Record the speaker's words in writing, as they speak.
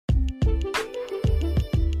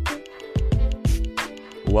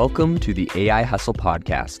Welcome to the AI Hustle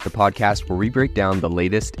Podcast, the podcast where we break down the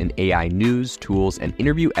latest in AI news, tools, and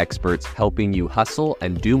interview experts helping you hustle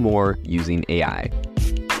and do more using AI.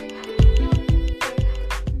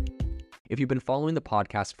 If you've been following the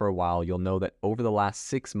podcast for a while, you'll know that over the last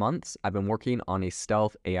 6 months, I've been working on a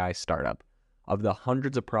stealth AI startup. Of the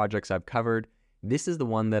hundreds of projects I've covered, this is the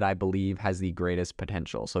one that I believe has the greatest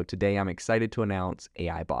potential. So today I'm excited to announce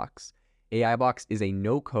AIBox. AIBox is a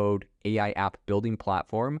no-code AI app building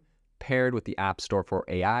platform paired with the App Store for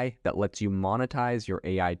AI that lets you monetize your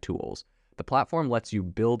AI tools. The platform lets you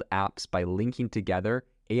build apps by linking together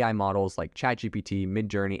AI models like ChatGPT,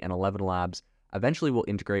 Midjourney, and 11 Labs. Eventually will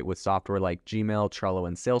integrate with software like Gmail, Trello,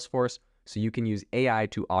 and Salesforce, so you can use AI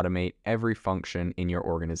to automate every function in your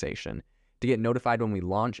organization. To get notified when we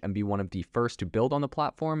launch and be one of the first to build on the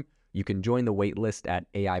platform, you can join the waitlist at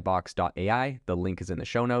aibox.ai. The link is in the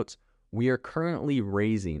show notes. We are currently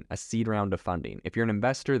raising a seed round of funding. If you're an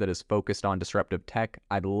investor that is focused on disruptive tech,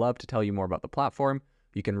 I'd love to tell you more about the platform.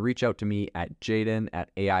 You can reach out to me at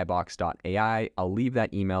jaden@aibox.ai. I'll leave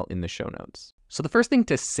that email in the show notes. So the first thing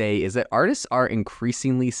to say is that artists are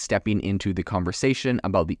increasingly stepping into the conversation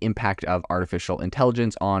about the impact of artificial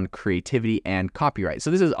intelligence on creativity and copyright.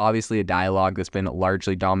 So this is obviously a dialogue that's been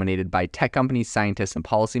largely dominated by tech companies, scientists, and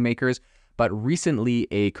policymakers, but recently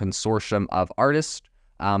a consortium of artists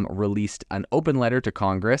released an open letter to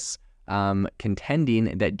Congress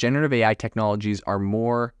contending that generative AI technologies are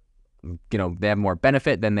more, they have more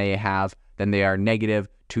benefit than they are negative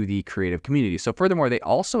to the creative community. So furthermore, they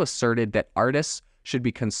also asserted that artists should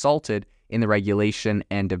be consulted in the regulation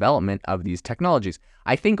and development of these technologies.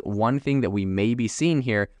 I think one thing that we may be seeing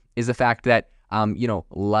here is the fact that,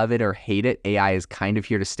 love it or hate it, AI is kind of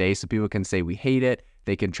here to stay. So people can say we hate it,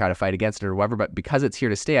 they can try to fight against it or whatever, but because it's here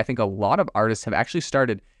to stay, I think a lot of artists have actually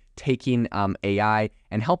started taking AI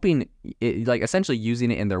and helping it, essentially using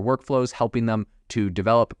it in their workflows, helping them to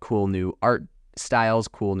develop cool new art styles,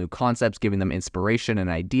 cool new concepts, giving them inspiration and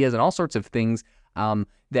ideas and all sorts of things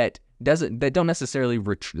that don't necessarily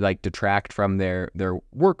detract from their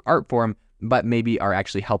art form, but maybe are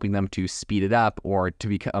actually helping them to speed it up or to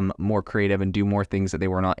become more creative and do more things that they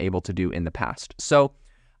were not able to do in the past. So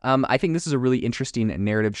I think this is a really interesting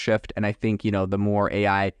narrative shift, and I think, the more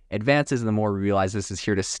AI advances, the more we realize this is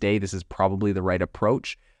here to stay. This is probably the right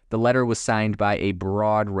approach. The letter was signed by a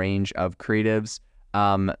broad range of creatives,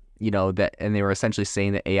 and they were essentially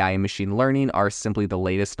saying that AI and machine learning are simply the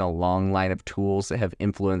latest in a long line of tools that have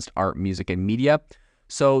influenced art, music, and media.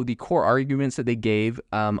 So the core arguments that they gave,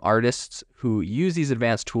 artists who use these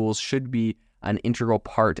advanced tools should be an integral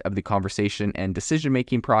part of the conversation and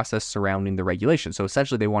decision-making process surrounding the regulation. So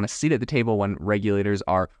essentially, they want a seat at the table when regulators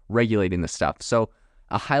are regulating the stuff. So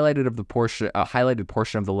a highlighted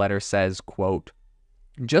portion of the letter says, quote,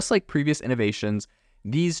 "Just like previous innovations,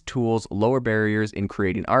 these tools lower barriers in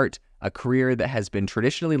creating art, a career that has been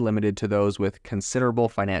traditionally limited to those with considerable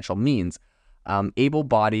financial means,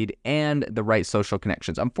 able-bodied, and the right social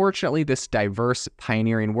connections. Unfortunately, this diverse,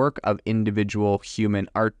 pioneering work of individual human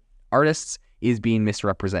artists is being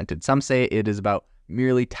misrepresented. Some say it is about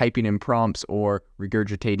merely typing in prompts or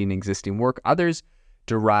regurgitating existing work. Others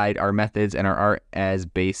deride our methods and our art as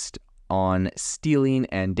based on stealing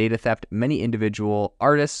and data theft. Many individual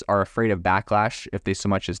artists are afraid of backlash if they so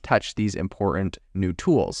much as touch these important new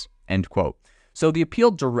tools." End quote. So the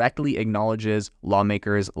appeal directly acknowledges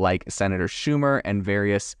lawmakers like Senator Schumer and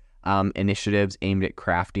various initiatives aimed at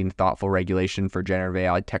crafting thoughtful regulation for generative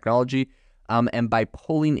AI technology. And by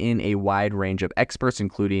pulling in a wide range of experts,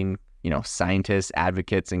 including, scientists,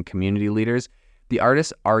 advocates, and community leaders, the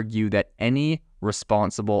artists argue that any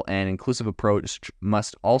responsible and inclusive approach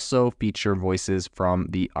must also feature voices from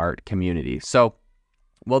the art community. So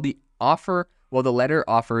while the letter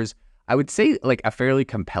offers, I would say, a fairly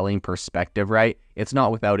compelling perspective, right? It's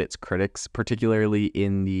not without its critics, particularly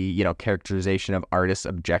in the, characterization of artists'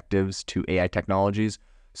 objectives to AI technologies.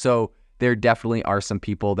 So there definitely are some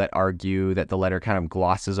people that argue that the letter kind of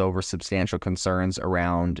glosses over substantial concerns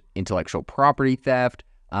around intellectual property theft.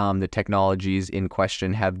 The technologies in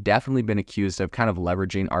question have definitely been accused of kind of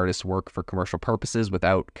leveraging artists' work for commercial purposes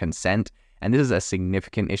without consent. And this is a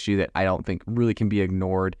significant issue that I don't think really can be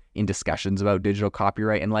ignored in discussions about digital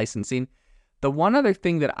copyright and licensing. The one other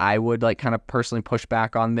thing that I would kind of personally push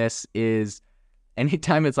back on this is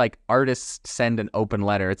anytime it's artists send an open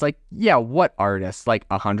letter, it's yeah, what artists?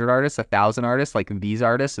 100 artists, 1,000 artists, these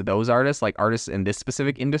artists, those artists, artists in this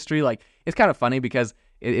specific industry. It's kind of funny because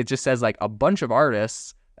it just says a bunch of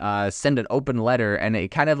artists send an open letter, and it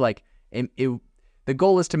kind of the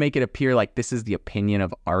goal is to make it appear like this is the opinion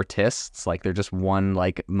of artists, they're just one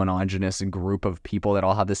monogenous group of people that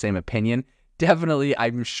all have the same opinion. definitely,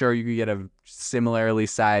 I'm sure you could get a similarly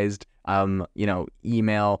sized,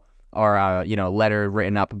 email or, letter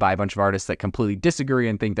written up by a bunch of artists that completely disagree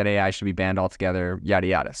and think that AI should be banned altogether, yada,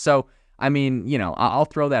 yada. So, I mean, I'll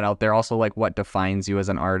throw that out there. Also, like, what defines you as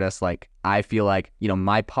an artist? Like, I feel like,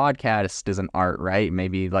 my podcast is an art, right?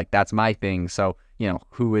 Maybe, like, that's my thing. So,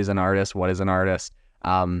 who is an artist? What is an artist?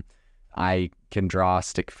 I can draw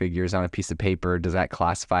stick figures on a piece of paper. Does that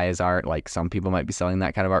classify as art? Like, some people might be selling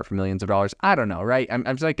that kind of art for millions of dollars. I don't know, right?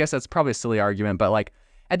 I guess that's probably a silly argument, but, like,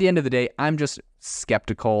 at the end of the day, I'm just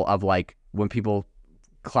skeptical of, like, when people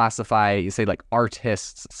classify, you say, like,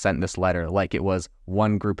 artists sent this letter, like it was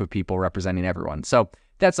one group of people representing everyone. So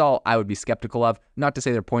that's all I would be skeptical of. Not to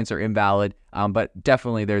say their points are invalid, but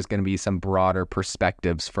definitely there's going to be some broader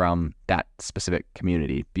perspectives from that specific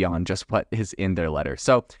community beyond just what is in their letter.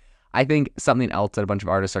 So I think something else that a bunch of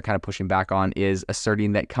artists are kind of pushing back on is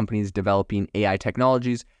asserting that companies developing AI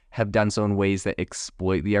technologies have done so in ways that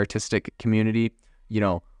exploit the artistic community.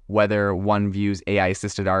 Whether one views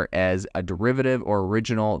AI-assisted art as a derivative or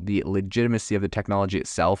original, the legitimacy of the technology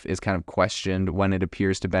itself is kind of questioned when it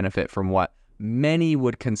appears to benefit from what many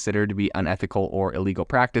would consider to be unethical or illegal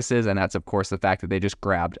practices. And that's, of course, the fact that they just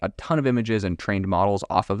grabbed a ton of images and trained models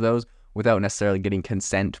off of those without necessarily getting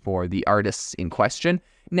consent for the artists in question.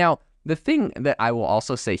 Now, the thing that I will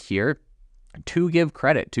also say here, to give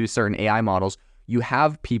credit to certain AI models, you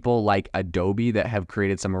have people like Adobe that have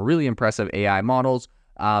created some really impressive AI models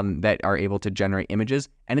that are able to generate images,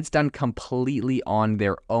 and it's done completely on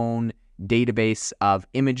their own database of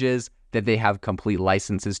images that they have complete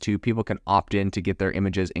licenses to. People can opt in to get their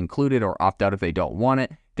images included or opt out if they don't want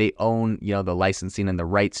it. They own, the licensing and the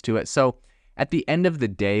rights to it. So at the end of the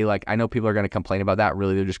day, like, I know people are going to complain about that.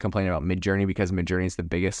 Really, they're just complaining about Midjourney because Midjourney is the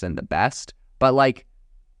biggest and the best. But, like,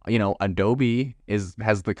 Adobe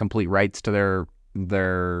has the complete rights to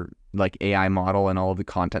their like AI model and all of the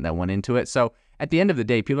content that went into it. So at the end of the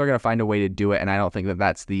day, people are going to find a way to do it, and I don't think that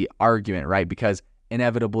that's the argument, right? Because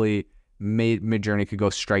inevitably, Midjourney could go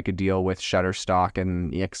strike a deal with Shutterstock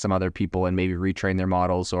and some other people and maybe retrain their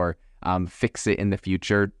models or fix it in the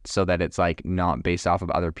future so that it's, like, not based off of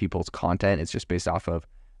other people's content. It's just based off of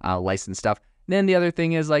licensed stuff. And then the other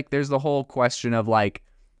thing is, like, there's the whole question of, like,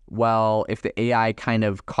 well, if the AI kind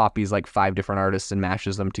of copies, like, 5 different artists and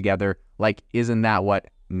mashes them together, like, isn't that what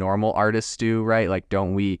normal artists do, right? Like,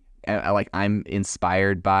 don't we... like, I'm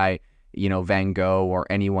inspired by, Van Gogh or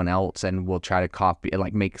anyone else, and we'll try to copy,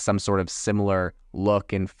 like, make some sort of similar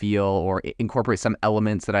look and feel or incorporate some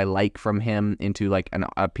elements that I like from him into, like,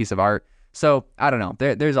 a piece of art. So I don't know.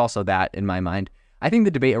 There's also that in my mind. I think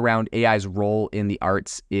the debate around AI's role in the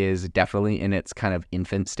arts is definitely in its kind of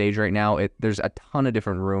infant stage right now. There's a ton of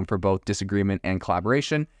different room for both disagreement and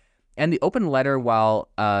collaboration. And the open letter, while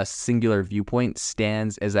a singular viewpoint,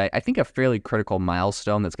 stands as, I think, a fairly critical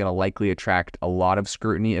milestone that's going to likely attract a lot of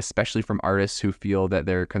scrutiny, especially from artists who feel that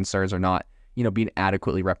their concerns are not, being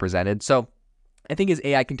adequately represented. So I think as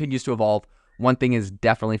AI continues to evolve, one thing is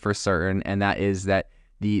definitely for certain, and that is that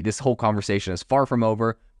this whole conversation is far from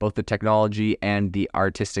over. Both the technology and the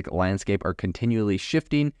artistic landscape are continually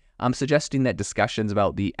shifting, suggesting that discussions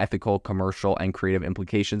about the ethical, commercial, and creative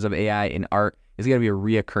implications of AI in art is going to be a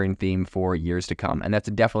reoccurring theme for years to come, and that's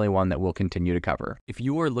definitely one that we'll continue to cover. If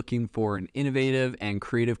you are looking for an innovative and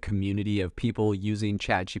creative community of people using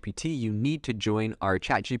ChatGPT, you need to join our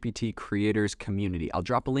ChatGPT creators community. I'll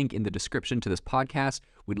drop a link in the description to this podcast.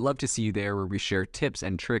 We'd love to see you there, where we share tips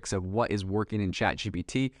and tricks of what is working in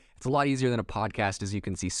ChatGPT. It's a lot easier than a podcast, as you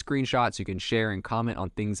can see screenshots, you can share and comment on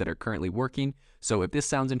things that are currently working. So if this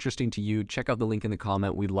sounds interesting to you, check out the link in the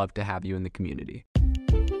comment. We'd love to have you in the community.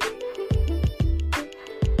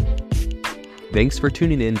 Thanks for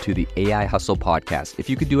tuning in to the AI Hustle podcast. If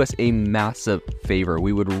you could do us a massive favor,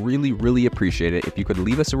 we would really, really appreciate it if you could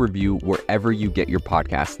leave us a review wherever you get your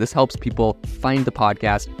podcasts. This helps people find the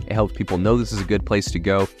podcast. It helps people know this is a good place to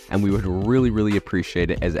go. And we would really, really appreciate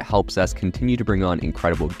it, as it helps us continue to bring on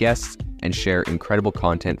incredible guests and share incredible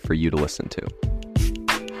content for you to listen to.